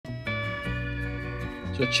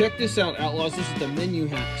So check this out, Outlaws. This is the menu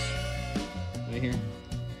hacks right here.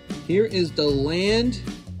 Here is the Land,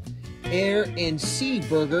 Air, and Sea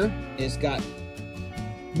burger. It's got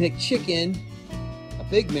McChicken, a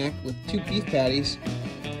Big Mac with 2 beef patties,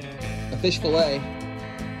 a fish fillet.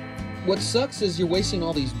 What sucks is you're wasting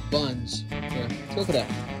all these buns. Here, look at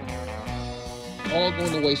that. All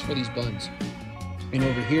going to waste for these buns. And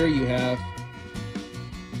over here you have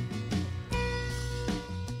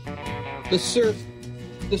the surf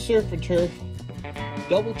and turf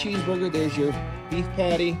double cheeseburger. There's your beef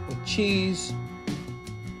patty with cheese.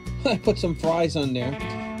 I put some fries on there,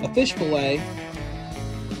 a fish fillet,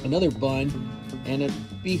 another bun, and a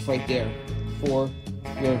beef right there for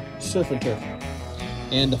your surf and turf.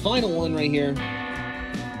 And the final one right here,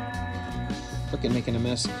 frickin' making a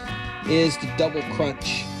mess, is the double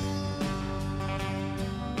crunch.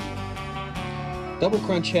 Double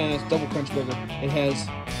crunch burger. It has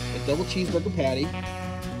a double cheeseburger patty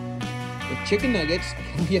with chicken nuggets.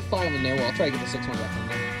 We have 5 in there. Well, I'll try to get the 6th one back in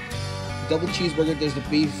there. Double cheeseburger. There's the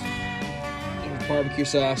beef and barbecue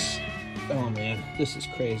sauce. Oh man, this is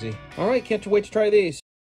crazy. All right, can't wait to try these.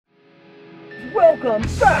 Welcome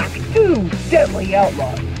back to Deadly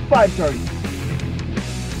Outlaws 530.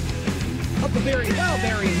 Huckleberry and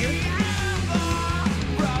Wildberry in here.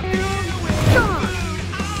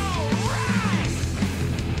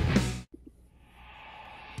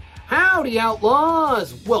 Howdy,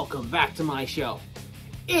 Outlaws! Welcome back to my show.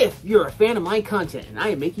 If you're a fan of my content and I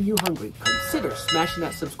am making you hungry, consider smashing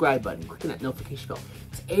that subscribe button, clicking that notification bell.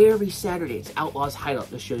 It's every Saturday. It's Outlaws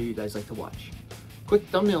Hideout, the show you guys like to watch. Quick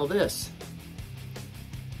thumbnail of this.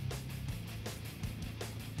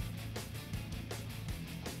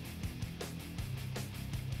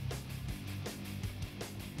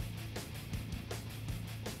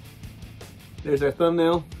 There's our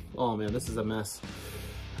thumbnail. Oh man, this is a mess.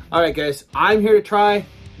 All right, guys, I'm here to try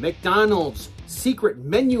McDonald's secret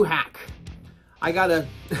menu hack. I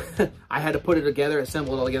had to put it together,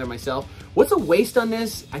 assemble it all together myself. What's a waste on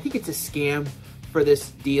this? I think it's a scam for this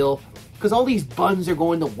deal because all these buns are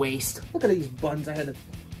going to waste. Look at these buns I had to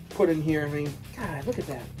put in here. I mean, God, look at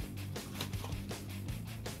that.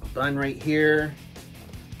 A bun right here.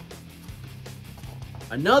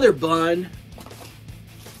 Another bun.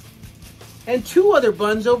 And 2 other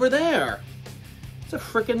buns over there. It's a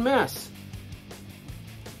freaking mess.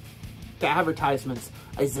 The advertisements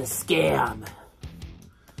is a scam.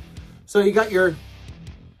 So you got your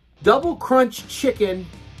double crunch chicken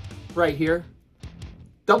right here.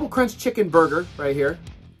 Double crunch chicken burger right here.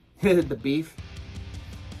 The beef.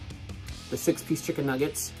 The 6-piece chicken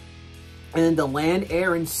nuggets. And then the Land,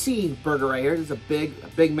 Air, and Sea burger right here. There's a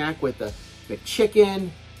Big Mac with the McChicken,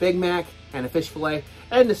 Big Mac, and a fish fillet.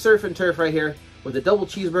 And the surf and turf right here with the double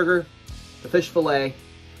cheeseburger, the fish fillet,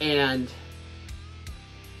 and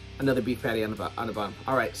another beef patty on the bottom.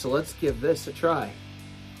 All right, so let's give this a try.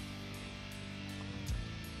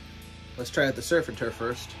 Let's try out the surf and turf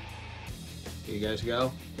first. Here you guys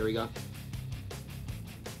go. Here we go.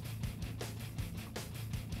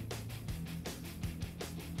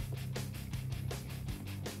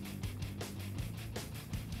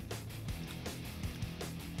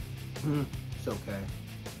 It's okay.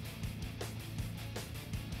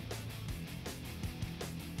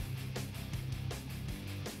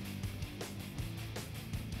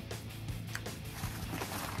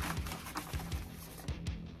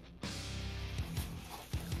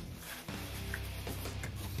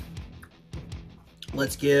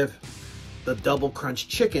 Let's give the double crunch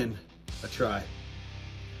chicken a try.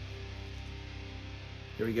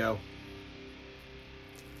 Here we go.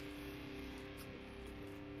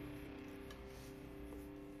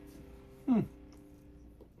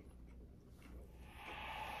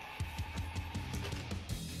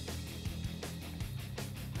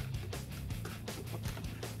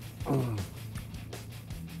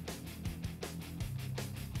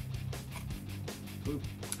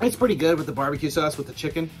 It's pretty good with the barbecue sauce with the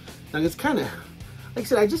chicken. Now it's kind of, like I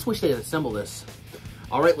said, I just wish they had assembled this.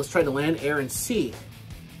 All right, let's try the Land, Air, and Sea.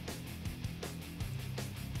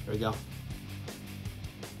 There we go.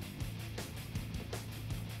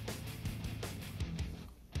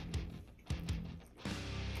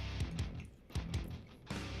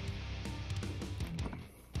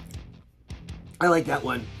 I like that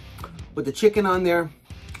one. With the chicken on there,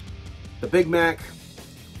 the Big Mac,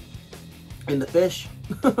 and the fish.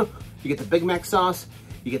 You get the Big Mac sauce,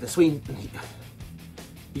 you get the sweet,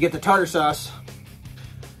 you get the tartar sauce,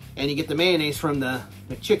 and you get the mayonnaise from the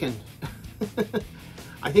McChicken.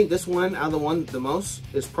 I think this one, out of the most,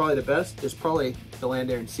 is probably the best, is probably the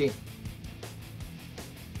Land, Air, and Sea.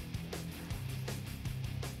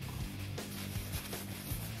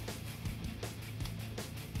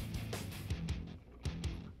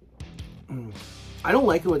 I don't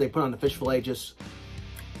like it when they put on the fish fillet just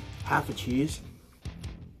half a cheese.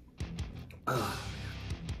 Ugh.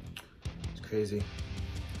 It's crazy.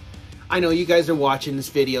 I know you guys are watching this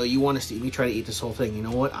video. You want to see me try to eat this whole thing. You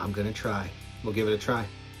know what? I'm going to try. We'll give it a try.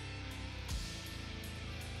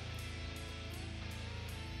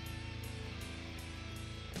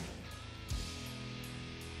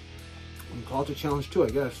 And call it a challenge too, I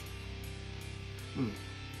guess.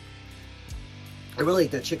 I really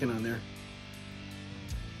like that chicken on there.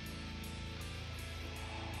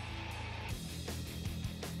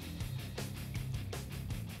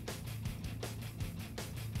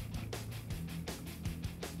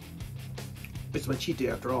 It's my cheat day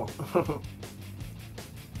after all.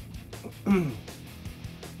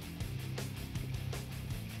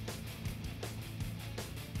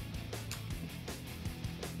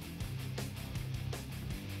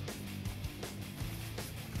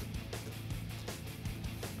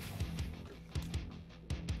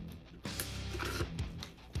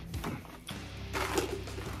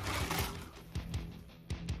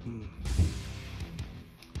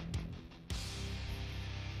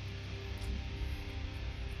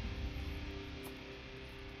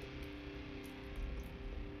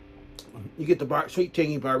 You get the sweet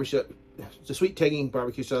tangy barbecue, the sweet tangy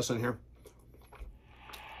barbecue sauce on here.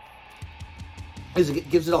 It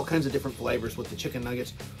gives it all kinds of different flavors with the chicken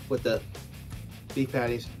nuggets, with the beef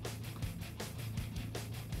patties.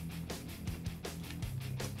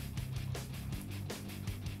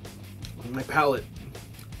 My palate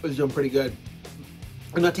is doing pretty good.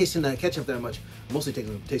 I'm not tasting the ketchup that much. I'm mostly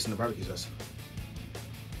tasting the barbecue sauce.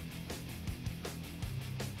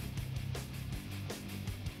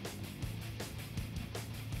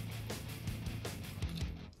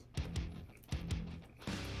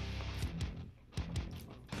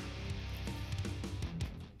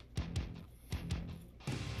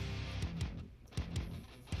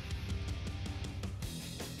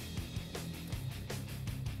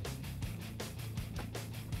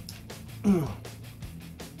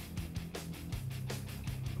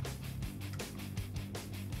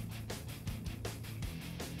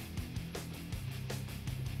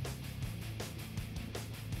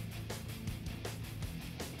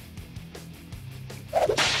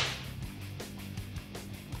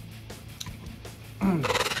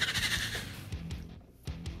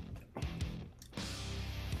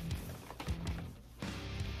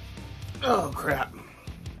 Oh crap.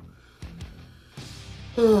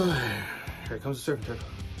 Here comes the surfing turtle.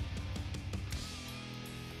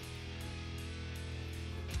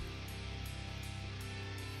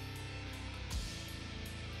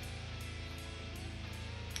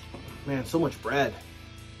 Man, so much bread.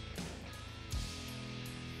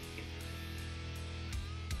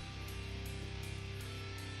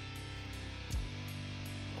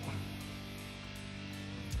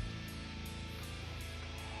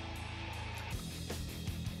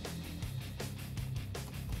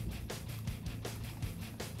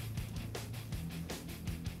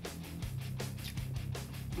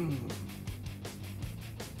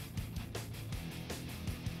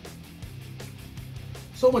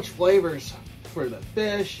 So much flavors for the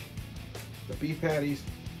fish, the beef patties.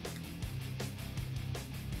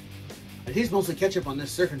 I taste mostly ketchup on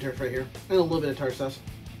this surf and turf right here, and a little bit of tartar sauce.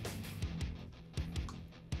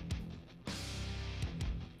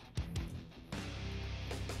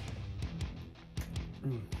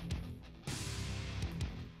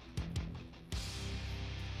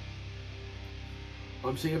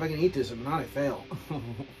 I'm seeing if I can eat this. If not, I fail.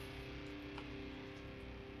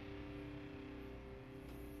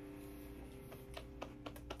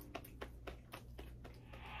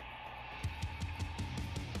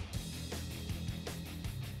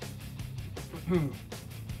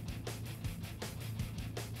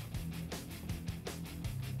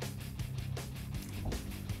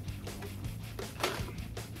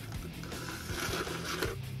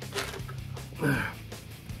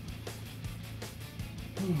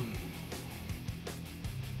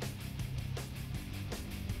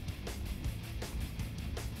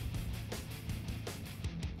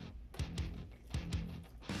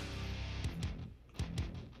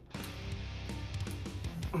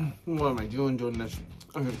 What am I doing this?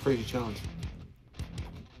 I'm a crazy challenge.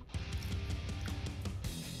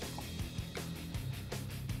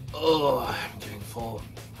 Oh, I'm getting full.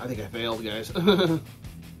 I think I failed, guys.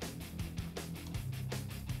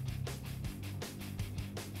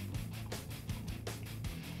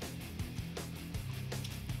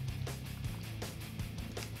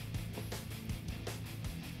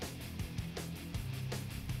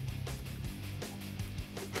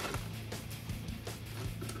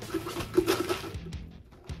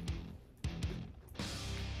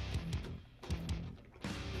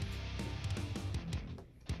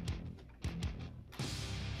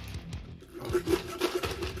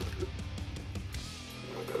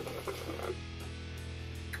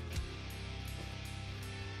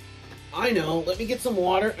 I know. Let me get some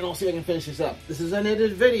water and I'll see if I can finish this up. This is an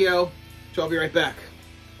edited video, so I'll be right back.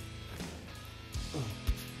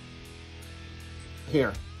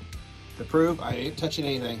 Here. To prove I ain't touching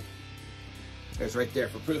anything. There's right there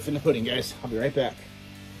for proof in the pudding, guys. I'll be right back.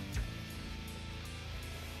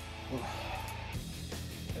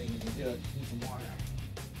 I need to do it. Need some water.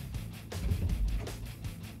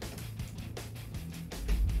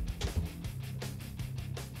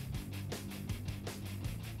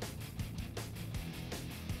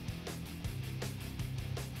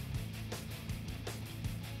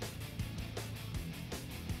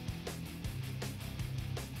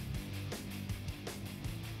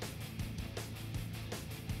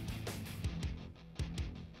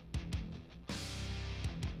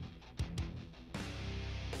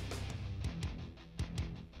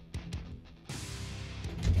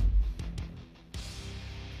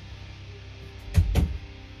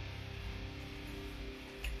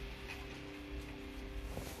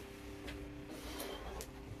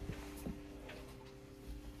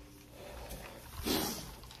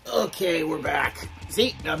 Okay, we're back.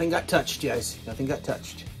 See, nothing got touched, guys. Nothing got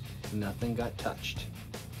touched. Nothing got touched.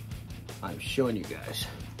 I'm showing you guys.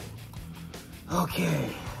 Okay.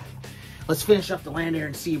 Let's finish up the land, air,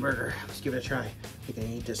 and sea burger. Let's give it a try. I think I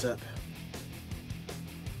heat this up.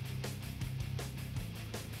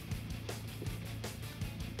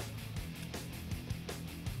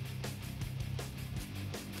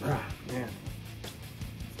 Ah, man.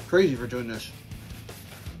 Crazy for doing this.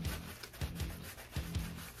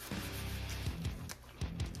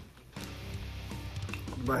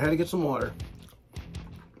 But I had to get some water.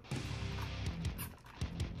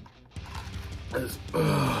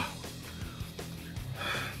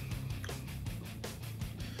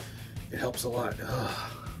 It helps a lot.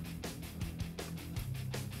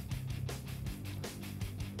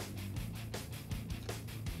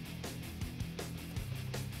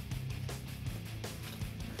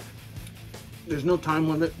 There's no time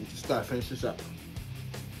limit. Just gotta finish this up.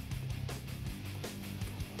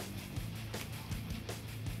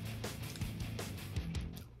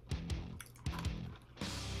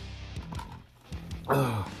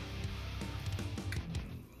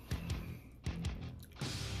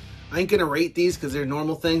 I ain't gonna rate these because they're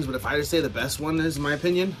normal things, but if I had to say the best one is, in my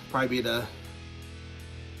opinion, probably be the...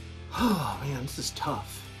 Oh man, this is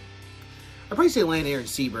tough. I'd probably say land, air, and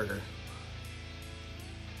sea burger.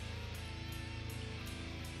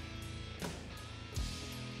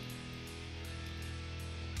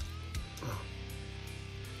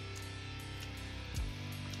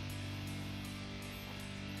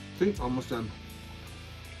 See, almost done.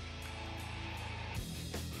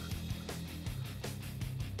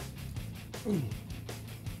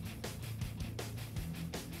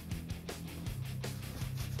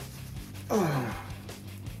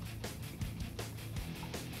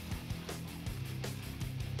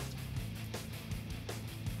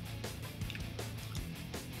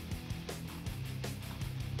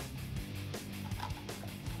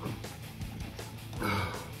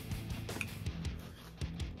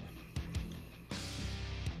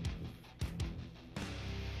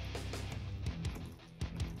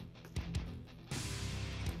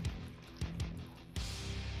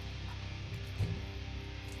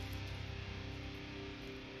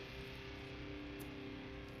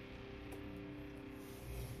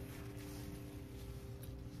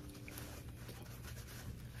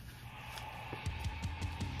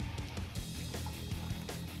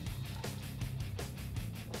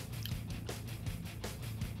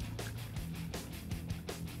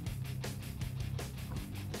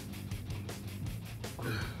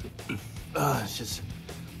 It's just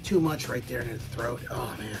too much right there in the throat.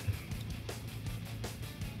 Oh, man.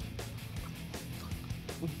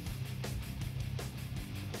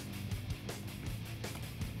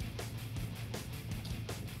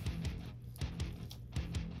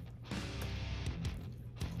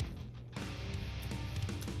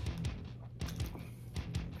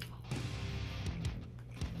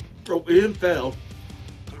 Oh, it didn't fail.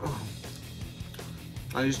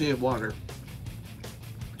 I just needed water.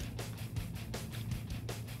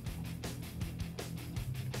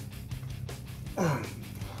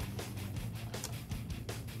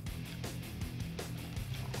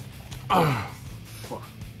 Fuck.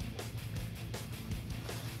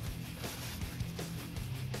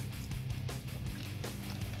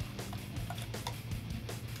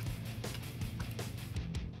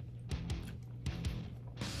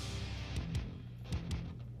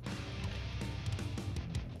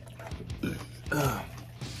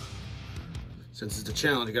 Since it's a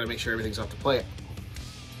challenge, you gotta make sure everything's off the plate.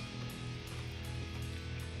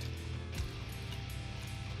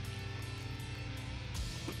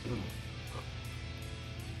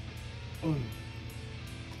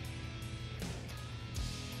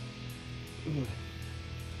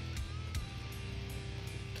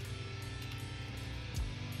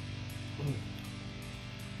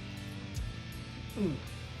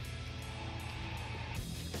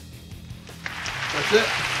 That's it.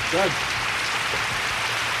 Done.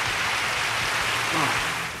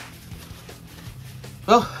 Oh.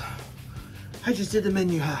 Well, I just did the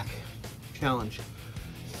menu hack challenge.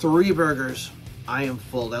 3 burgers. I am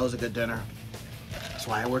full. That was a good dinner. That's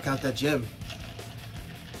why I work out that gym.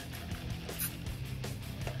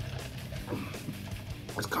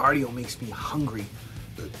 This cardio makes me hungry.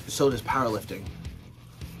 So does powerlifting.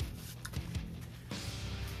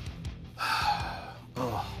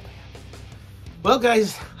 Oh, man. Well,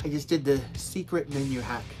 guys, I just did the secret menu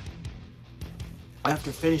hack.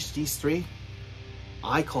 After finished these 3,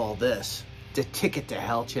 I call this the Ticket to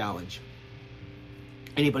Hell challenge.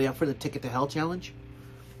 Anybody up for the Ticket to Hell challenge?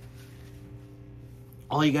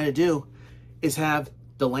 All you got to do is have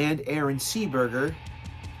the Land, Air, and Sea burger,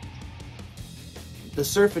 the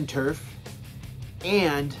Surf and Turf,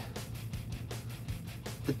 and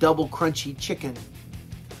the double crunchy chicken.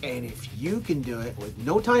 And if you can do it with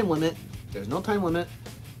no time limit, there's no time limit,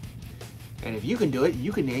 and if you can do it,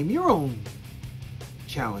 you can name your own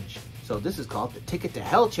challenge. So this is called the Ticket to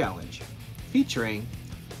Hell challenge, featuring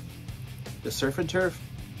the Surf and Turf,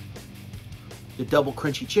 the double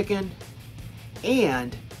crunchy chicken,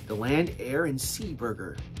 and the Land, Air, and Sea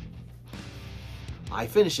burger. I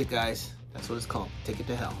finish it, guys. That's what it's called, Ticket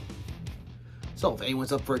to Hell. So if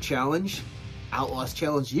anyone's up for a challenge, Outlaws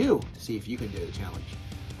challenge you to see if you can do the challenge.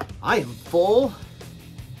 I am full.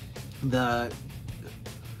 The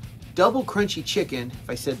double crunchy chicken, if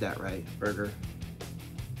I said that right, burger,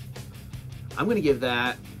 I'm gonna give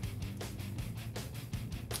that,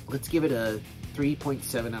 let's give it a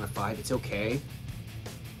 3.7 out of 5. It's okay.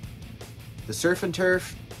 The Surf and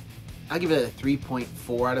Turf, I'll give it a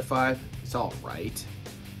 3.4 out of 5. It's all right.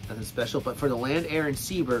 Nothing special. But for the Land, Air, and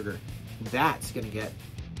Sea burger, that's going to get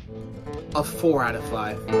a 4 out of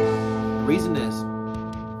 5. The reason is,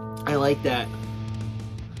 I like that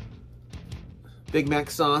Big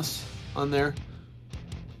Mac sauce on there.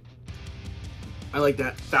 I like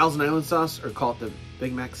that Thousand Island sauce, or call it the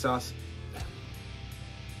Big Mac sauce.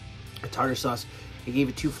 A tartar sauce. I gave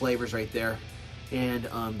it 2 flavors right there. And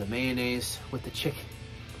the mayonnaise with the chicken.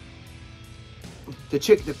 The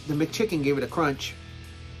McChicken gave it a crunch,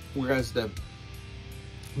 whereas the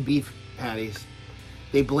beef patties,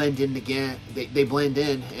 they blend in again. They blend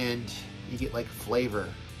in, and you get like flavor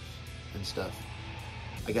and stuff.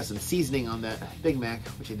 I got some seasoning on that Big Mac,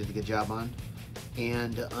 which I did a good job on,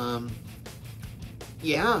 and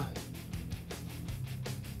yeah.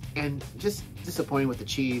 And just disappointing with the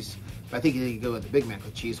cheese. But I think you could go with the Big Mac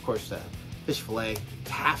with cheese. Of course, fish fillet,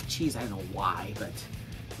 half cheese. I don't know why, but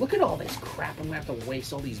look at all this crap. I'm gonna have to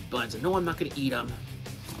waste all these buns, and no, I'm not gonna eat them.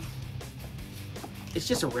 It's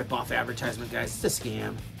just a rip-off advertisement, guys. It's a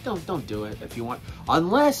scam. Don't do it if you want,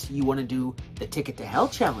 unless you want to do the Ticket to Hell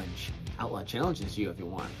challenge. Outlaw challenges you if you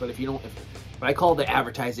want, but if you don't, but I call the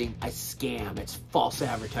advertising a scam. It's false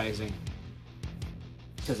advertising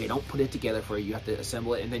because they don't put it together for you. You have to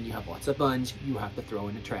assemble it, and then you have lots of buns you have to throw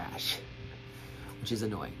in the trash, which is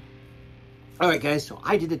annoying. All right, guys, so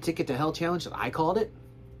I did the Ticket to Hell challenge that I called it.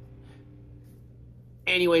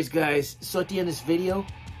 Anyways, guys, so at the end of this video,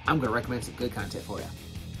 I'm going to recommend some good content for you.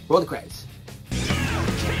 Roll the credits.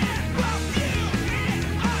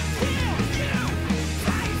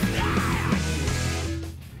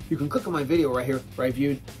 You can click on my video right here where I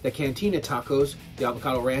reviewed the Cantina tacos, the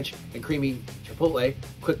avocado ranch, and creamy chipotle.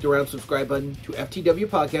 Click the round subscribe button to FTW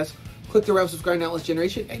Podcast. Click the round subscribe to Outlaws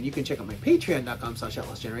Generation, and you can check out my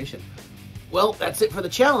patreon.com/outlawsgeneration. Well, that's it for the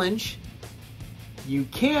challenge. You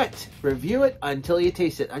can't review it until you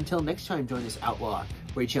taste it. Until next time, join us, Outlaw,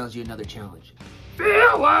 where he challenges you another challenge.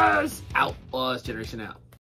 Fearless! Outlaws Generation out.